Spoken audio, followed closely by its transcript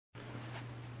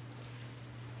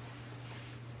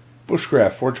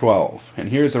Bushcraft 412, and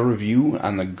here's a review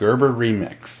on the Gerber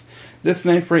Remix. This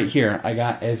knife right here I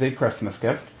got as a Christmas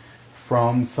gift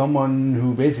from someone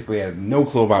who basically had no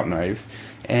clue about knives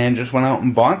and just went out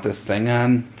and bought this thing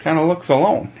on kind of looks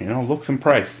alone, you know, looks and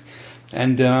price.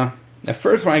 And at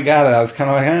first when I got it I was kind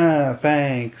of like,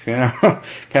 thanks, you know,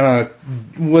 kind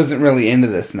of wasn't really into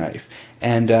this knife.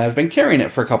 And I've been carrying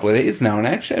it for a couple of days now, and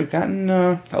actually I've gotten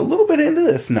a little bit into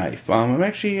this knife. I'm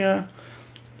actually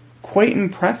quite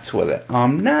impressed with it.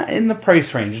 Not in the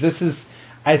price range. This is,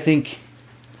 I think,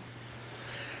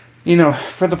 you know,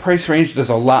 for the price range, there's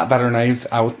a lot better knives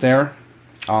out there.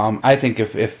 I think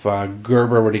if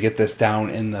Gerber were to get this down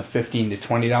in the $15 to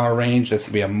 $20 range, this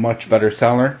would be a much better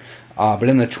seller. But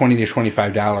in the $20 to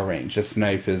 $25 range, this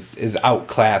knife is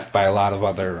outclassed by a lot of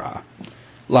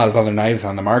other knives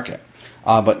on the market.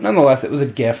 But nonetheless, it was a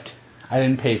gift. I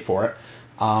didn't pay for it.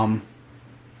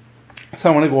 So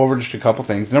I want to go over just a couple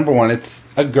things. Number one, it's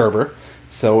a Gerber.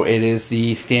 So it is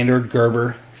the standard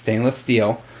Gerber stainless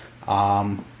steel.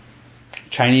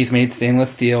 Chinese-made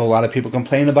stainless steel. A lot of people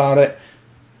complain about it.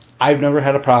 I've never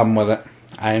had a problem with it.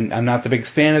 I'm not the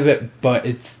biggest fan of it, but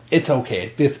it's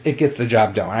okay. It gets the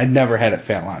job done. I've never had it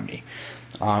fail on me.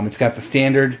 It's got the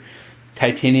standard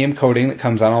titanium coating that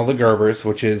comes on all the Gerbers,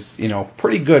 which is, you know,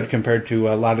 pretty good compared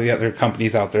to a lot of the other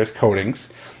companies out there's coatings.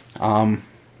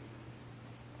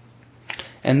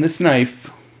 And this knife,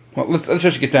 well, let's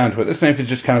just get down to it. This knife is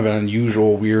just kind of an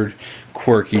unusual, weird,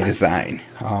 quirky design.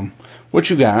 What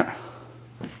you got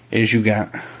is you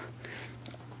got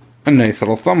a nice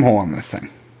little thumb hole on this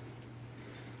thing.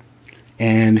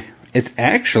 And it's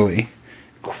actually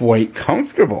quite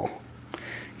comfortable.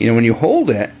 You know, when you hold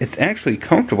it, it's actually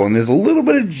comfortable, and there's a little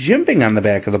bit of jimping on the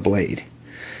back of the blade.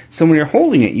 So when you're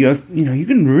holding it, you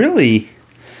can really,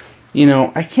 you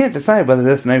know, I can't decide whether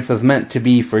this knife was meant to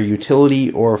be for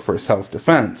utility or for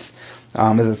self-defense.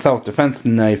 As a self-defense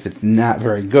knife, it's not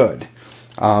very good.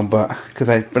 But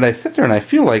I sit there and I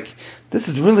feel like this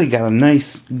has really got a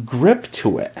nice grip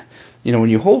to it. You know,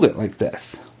 when you hold it like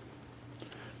this.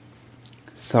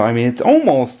 So, I mean, it's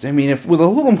almost, I mean, if with a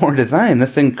little more design,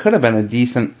 this thing could have been a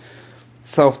decent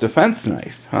self-defense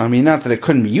knife. I mean, not that it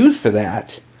couldn't be used for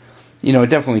that. You know, it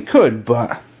definitely could,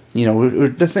 but, you know,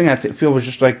 this thing I feel was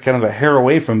just like kind of a hair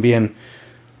away from being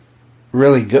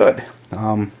really good.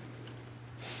 You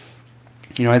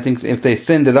know, I think if they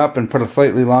thinned it up and put a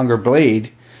slightly longer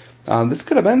blade, this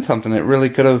could have been something that really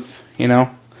could have, you know,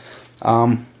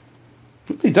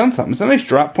 really done something. It's a nice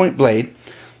drop point blade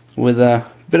with a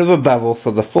bit of a bevel,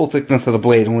 so the full thickness of the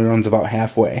blade only runs about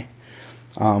halfway.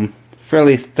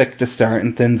 Fairly thick to start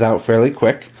and thins out fairly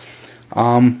quick.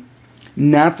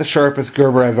 Not the sharpest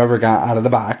Gerber I've ever got out of the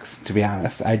box, to be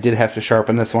honest. I did have to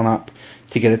sharpen this one up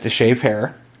to get it to shave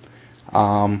hair.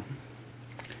 The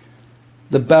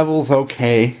bevel's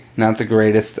okay, not the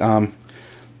greatest. The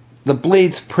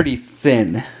blade's pretty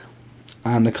thin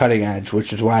on the cutting edge,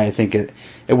 which is why I think it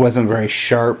wasn't very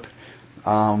sharp.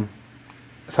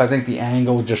 So I think the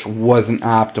angle just wasn't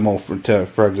optimal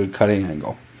for a good cutting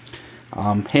angle.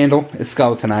 Handle is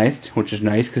skeletonized, which is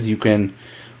nice because you can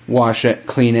wash it,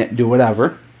 clean it, do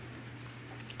whatever.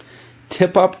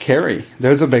 Tip up carry.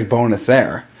 There's a big bonus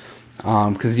there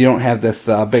because you don't have this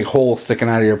big hole sticking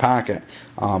out of your pocket.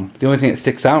 The only thing that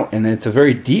sticks out, and it's a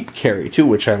very deep carry too,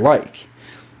 which I like.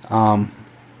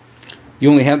 You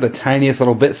only have the tiniest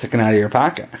little bit sticking out of your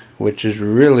pocket, which is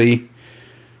really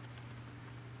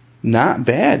not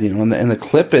bad, you know, and the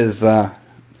clip is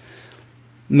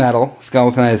metal,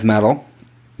 skeletonized metal.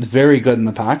 It's very good in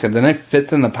the pocket. The knife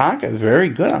fits in the pocket very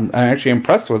good. I'm actually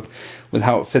impressed with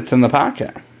how it fits in the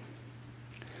pocket.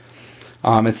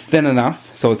 It's thin enough,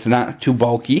 so it's not too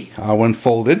bulky when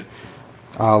folded.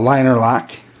 Liner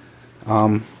lock.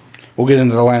 We'll get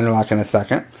into the liner lock in a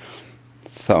second.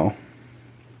 So,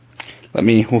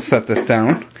 we'll set this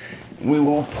down. We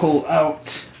will pull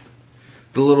out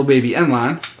the little baby end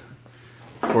line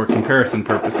for comparison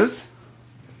purposes.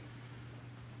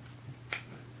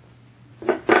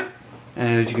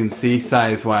 And as you can see,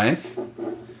 size-wise,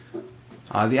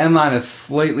 the end line is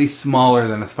slightly smaller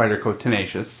than a Spyderco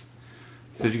Tenacious.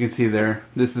 So as you can see there,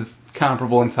 this is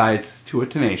comparable in size to a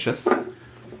Tenacious.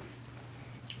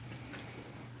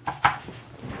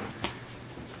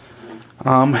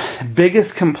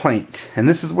 Biggest complaint, and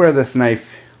this is where this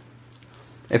knife,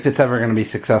 if it's ever going to be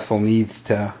successful, needs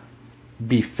to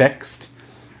be fixed,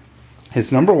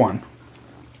 is number one,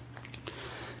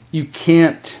 you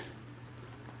can't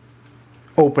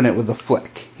open it with a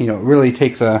flick. You know, it really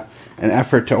takes an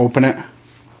effort to open it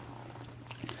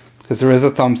because there is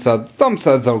a thumb stud. Thumb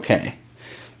stud's okay,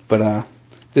 but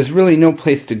there's really no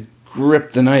place to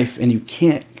grip the knife, and you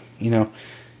can't, you know,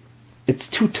 it's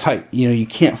too tight. You know, you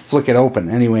can't flick it open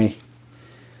anyway.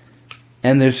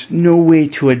 And there's no way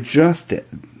to adjust it.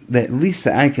 That at least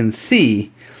that I can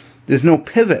see, there's no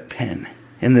pivot pin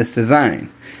in this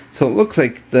design. So it looks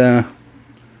like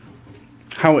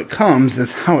how it comes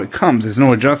is how it comes. There's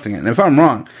no adjusting it. And if I'm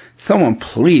wrong, someone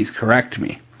please correct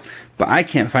me. But I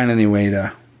can't find any way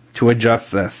to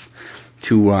adjust this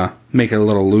to make it a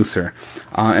little looser.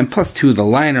 And plus, too, the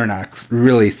liner knock's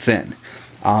really thin.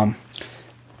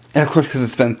 And of course, because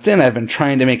it's been thin, I've been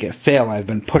trying to make it fail. I've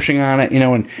been pushing on it, you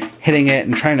know, and hitting it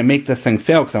and trying to make this thing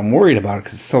fail because I'm worried about it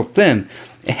because it's so thin.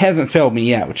 It hasn't failed me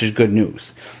yet, which is good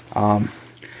news.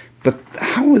 But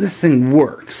how this thing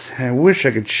works, I wish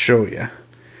I could show you.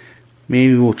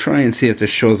 Maybe we'll try and see if this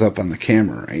shows up on the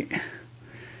camera right.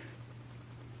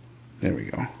 There we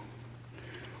go.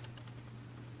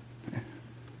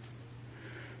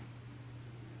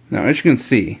 Now, as you can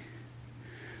see,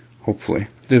 hopefully,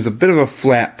 there's a bit of a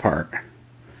flat part.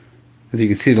 As you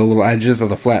can see the little edges of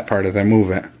the flat part as I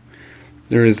move it.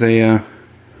 There is a,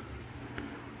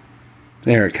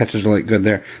 there, it catches the light good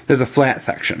there. There's a flat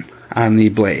section on the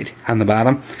blade, on the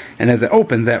bottom. And as it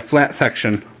opens, that flat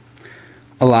section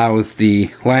allows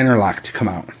the liner lock to come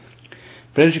out.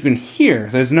 But as you can hear,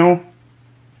 there's no,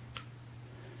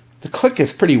 the click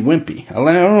is pretty wimpy. I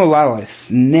don't allow it to like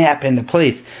snap into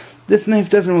place. This knife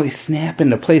doesn't really snap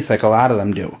into place like a lot of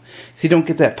them do. So you don't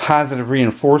get that positive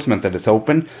reinforcement that it's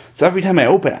open. So every time I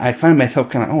open it, I find myself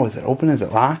kind of, oh, is it open? Is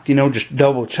it locked? You know, just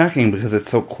double checking because it's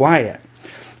so quiet.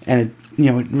 And it,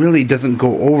 you know, it really doesn't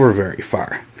go over very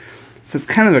far. So it's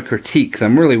kind of a critique because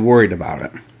I'm really worried about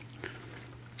it.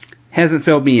 Hasn't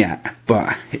failed me yet,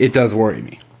 but it does worry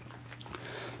me.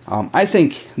 I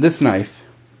think this knife,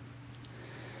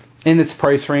 in its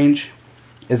price range,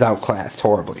 is outclassed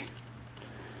horribly.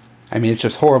 I mean, it's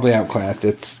just horribly outclassed.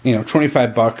 It's, you know,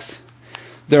 25 bucks.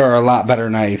 There are a lot better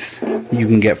knives you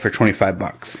can get for 25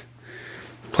 bucks.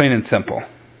 Plain and simple.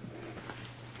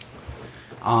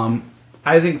 I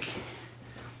think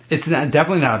it's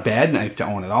definitely not a bad knife to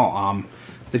own at all.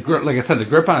 The grip, like I said, the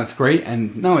grip on it's great,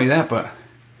 and not only that, but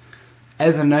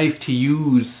as a knife to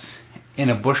use in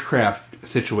a bushcraft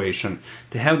situation,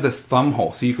 to have this thumb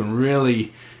hole so you can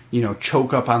really, you know,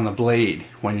 choke up on the blade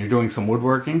when you're doing some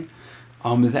woodworking.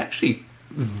 Is actually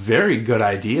a very good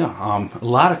idea. A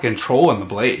lot of control on the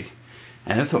blade,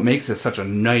 and that's what makes it such a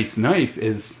nice knife,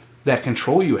 is that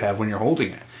control you have when you're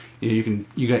holding it.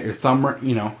 You got your thumb,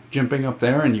 you know, jimping up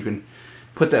there, and you can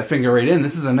put that finger right in.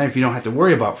 This is a knife you don't have to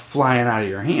worry about flying out of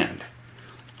your hand,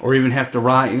 or even have to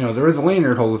rely. You know, there is a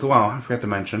lanyard hold as well. I forgot to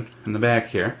mention in the back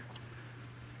here.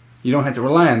 You don't have to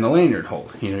rely on the lanyard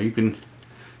hold. You know, you can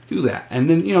do that. And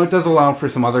then, you know, it does allow for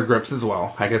some other grips as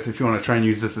well. I guess if you want to try and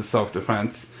use this as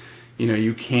self-defense, you know,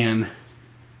 you can,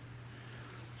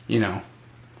 you know,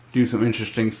 do some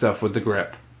interesting stuff with the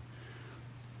grip.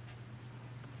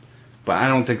 But I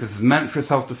don't think this is meant for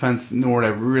self-defense, nor would I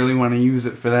really want to use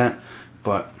it for that.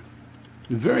 But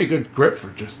very good grip for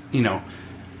just, you know,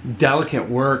 delicate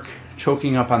work,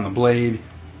 choking up on the blade.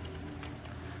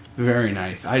 Very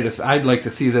nice. I'd like to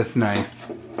see this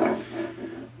knife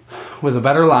with a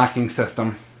better locking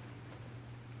system,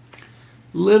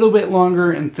 little bit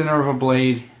longer and thinner of a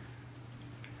blade,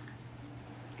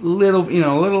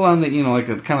 little on the, you know, like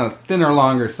a kind of thinner,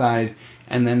 longer side,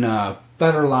 and then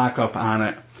better lockup on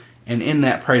it. And in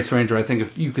that price range, where I think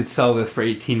if you could sell this for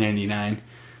 $18.99,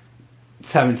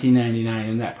 $17.99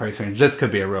 in that price range, this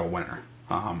could be a real winner.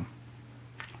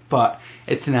 But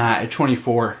it's not. At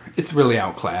 $24, it's really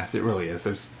outclassed. It really is.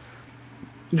 There's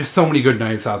just so many good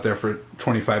knives out there for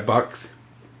 25 bucks.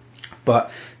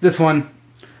 But this one,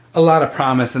 a lot of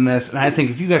promise in this. And I think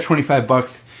if you got 25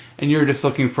 bucks and you're just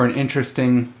looking for an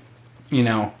interesting, you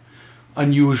know,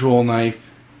 unusual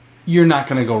knife, you're not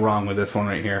going to go wrong with this one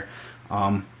right here.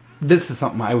 This is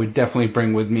something I would definitely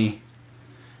bring with me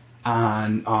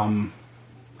on,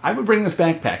 I would bring this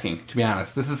backpacking, to be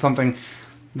honest. This is something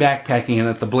backpacking, and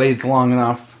that the blade's long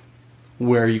enough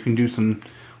where you can do some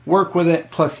work with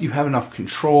it, plus you have enough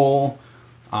control,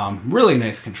 really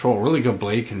nice control, really good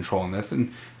blade control in this,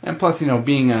 and plus, you know,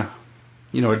 being a,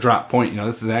 you know, a drop point, you know,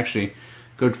 this is actually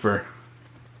good for,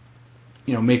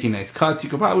 you know, making nice cuts. You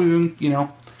could probably even, you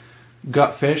know,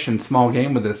 gut fish and small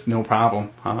game with this, no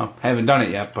problem. I haven't done it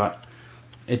yet, but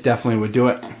it definitely would do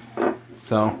it.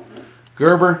 So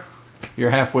Gerber,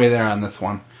 you're halfway there on this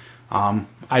one.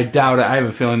 I doubt it. I have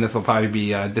a feeling this will probably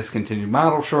be a discontinued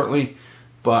model shortly,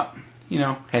 but you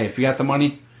know, hey, if you got the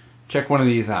money, check one of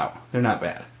these out. They're not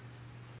bad.